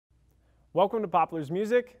Welcome to Popplers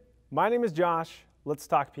Music. My name is Josh. Let's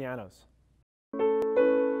talk pianos.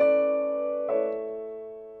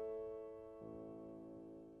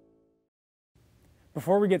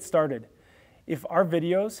 Before we get started, if our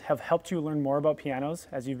videos have helped you learn more about pianos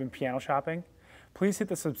as you've been piano shopping, please hit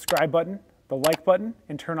the subscribe button, the like button,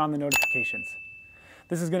 and turn on the notifications.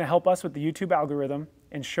 This is going to help us with the YouTube algorithm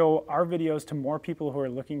and show our videos to more people who are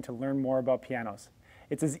looking to learn more about pianos.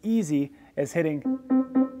 It's as easy as hitting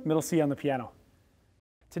middle C on the piano.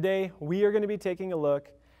 Today, we are going to be taking a look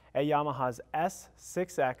at Yamaha's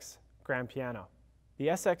S6X grand piano. The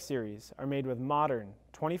SX series are made with modern,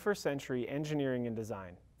 21st century engineering and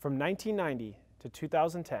design. From 1990 to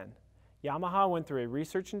 2010, Yamaha went through a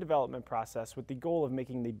research and development process with the goal of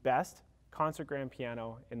making the best concert grand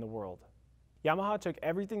piano in the world. Yamaha took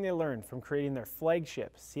everything they learned from creating their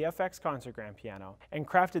flagship CFX concert grand piano and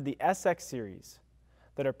crafted the SX series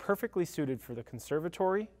that are perfectly suited for the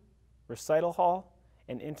conservatory, recital hall,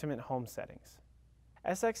 and intimate home settings.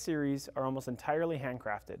 SX series are almost entirely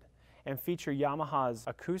handcrafted and feature Yamaha's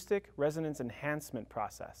Acoustic Resonance Enhancement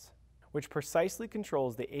process, which precisely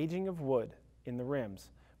controls the aging of wood in the rims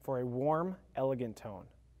for a warm, elegant tone.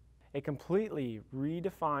 A completely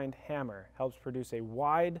redefined hammer helps produce a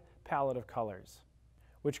wide palette of colors,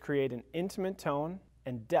 which create an intimate tone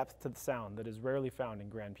and depth to the sound that is rarely found in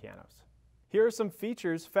grand pianos. Here are some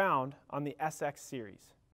features found on the SX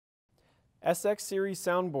series. SX series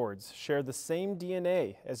soundboards share the same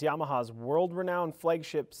DNA as Yamaha's world-renowned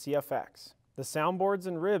flagship CFX. The soundboards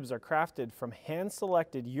and ribs are crafted from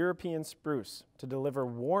hand-selected European spruce to deliver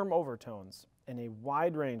warm overtones and a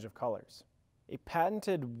wide range of colors. A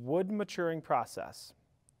patented wood maturing process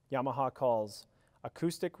Yamaha calls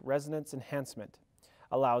Acoustic Resonance Enhancement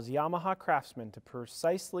allows Yamaha craftsmen to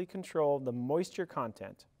precisely control the moisture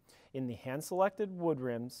content in the hand-selected wood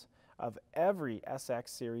rims of every SX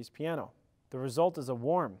series piano. The result is a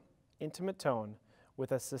warm, intimate tone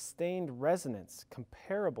with a sustained resonance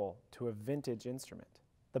comparable to a vintage instrument.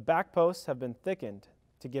 The back posts have been thickened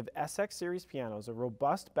to give SX series pianos a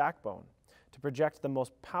robust backbone to project the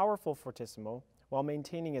most powerful fortissimo while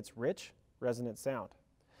maintaining its rich, resonant sound.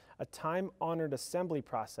 A time-honored assembly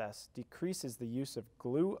process decreases the use of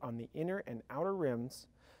glue on the inner and outer rims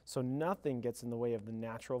so nothing gets in the way of the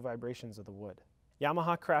natural vibrations of the wood.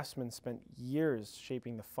 Yamaha craftsmen spent years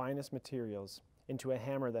shaping the finest materials into a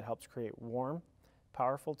hammer that helps create warm,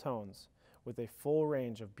 powerful tones with a full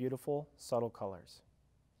range of beautiful, subtle colors.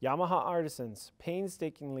 Yamaha artisans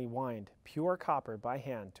painstakingly wind pure copper by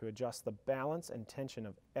hand to adjust the balance and tension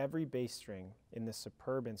of every bass string in this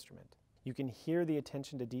superb instrument. You can hear the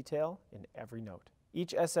attention to detail in every note.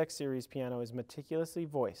 Each SX series piano is meticulously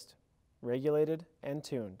voiced, regulated, and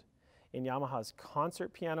tuned in Yamaha's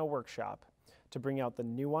concert piano workshop to bring out the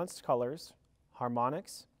nuanced colors,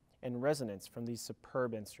 harmonics, and resonance from these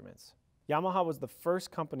superb instruments. Yamaha was the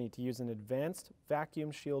first company to use an advanced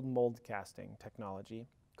vacuum shield mold casting technology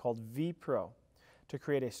called V-Pro to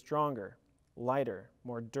create a stronger, lighter,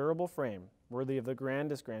 more durable frame worthy of the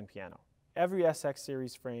grandest grand piano. Every SX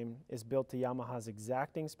series frame is built to Yamaha's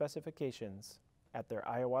exacting specifications at their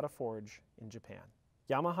Iwata forge in Japan.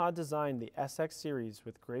 Yamaha designed the SX series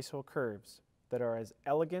with graceful curves that are as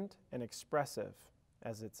elegant and expressive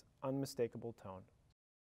as its unmistakable tone.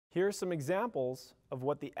 Here are some examples of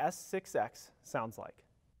what the S6X sounds like.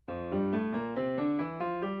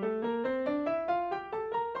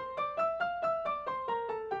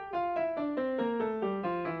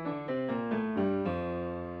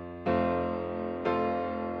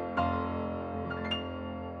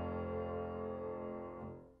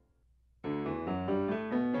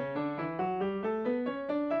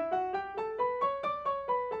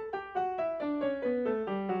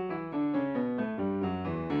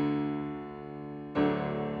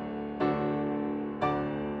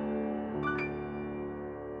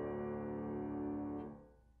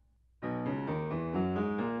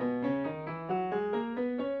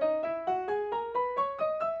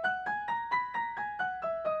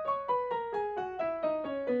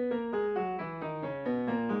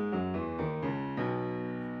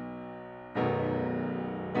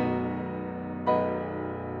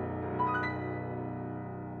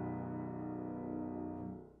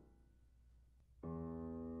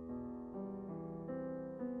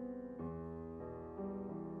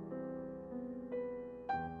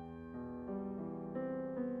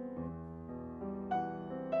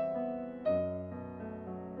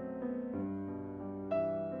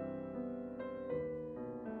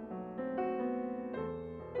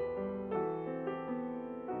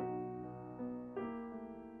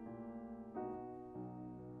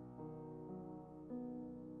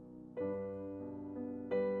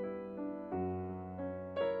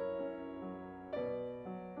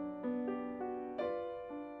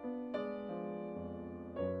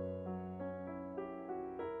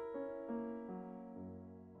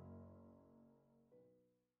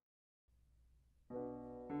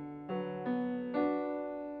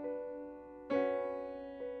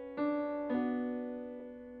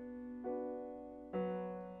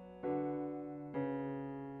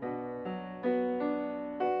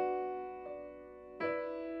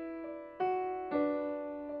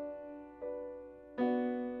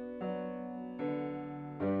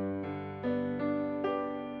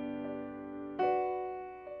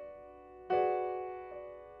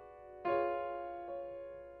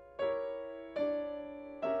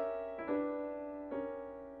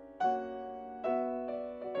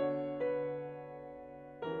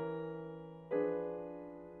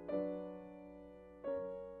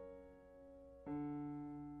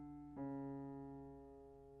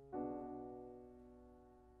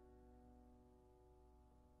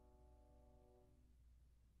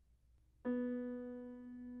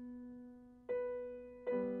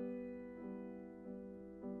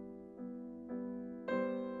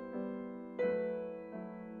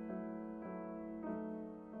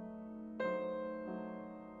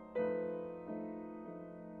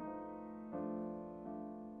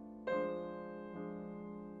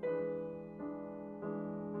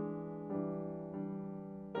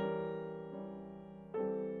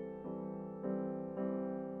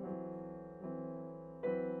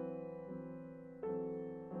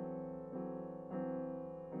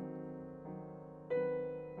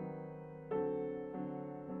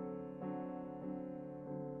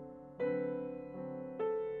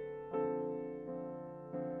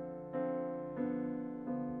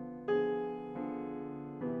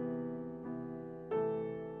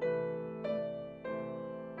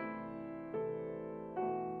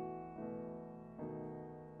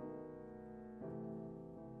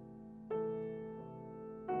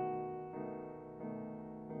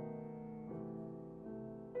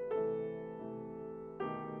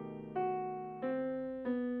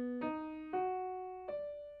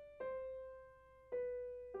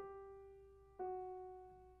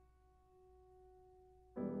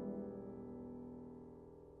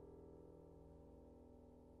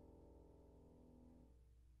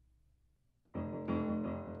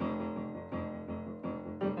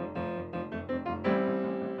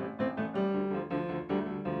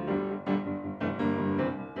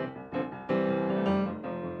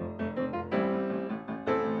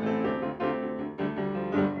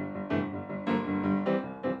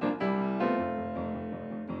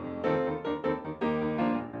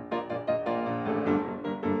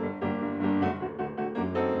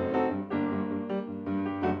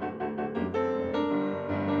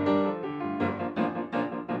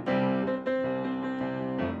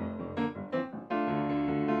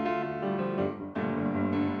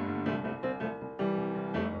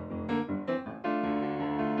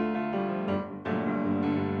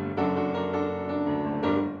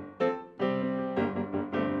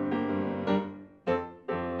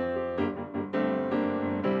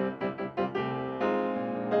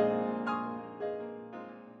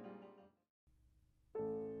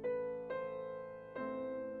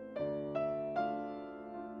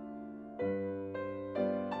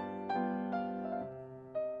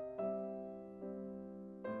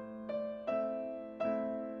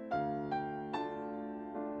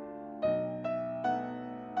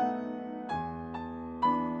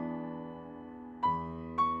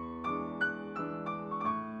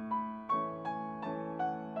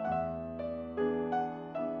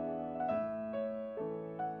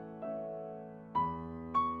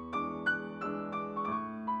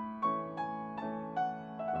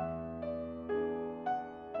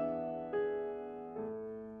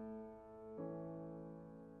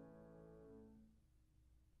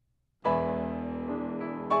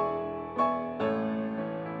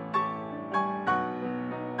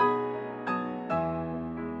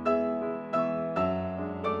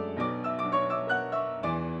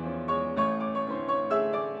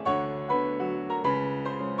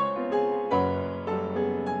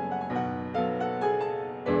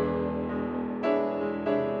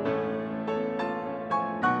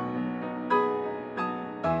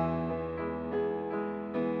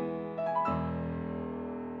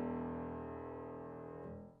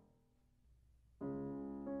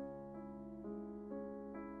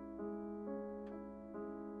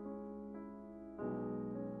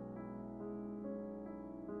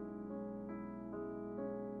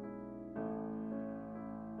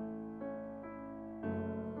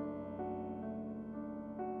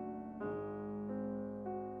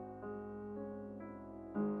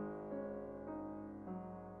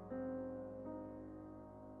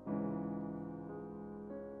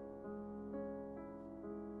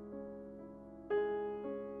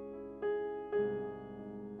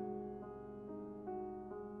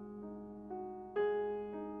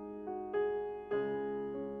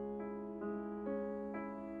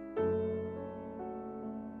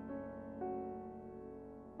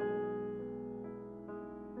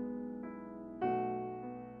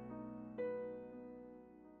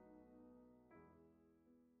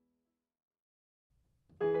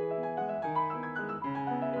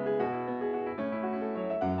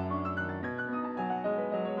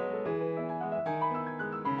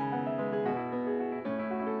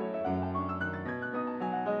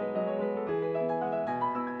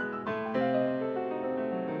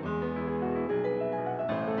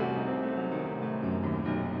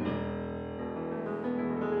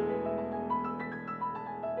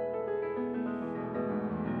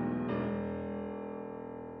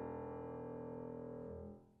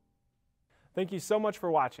 Thank you so much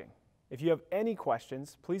for watching. If you have any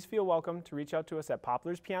questions, please feel welcome to reach out to us at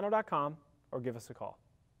popplerspiano.com or give us a call.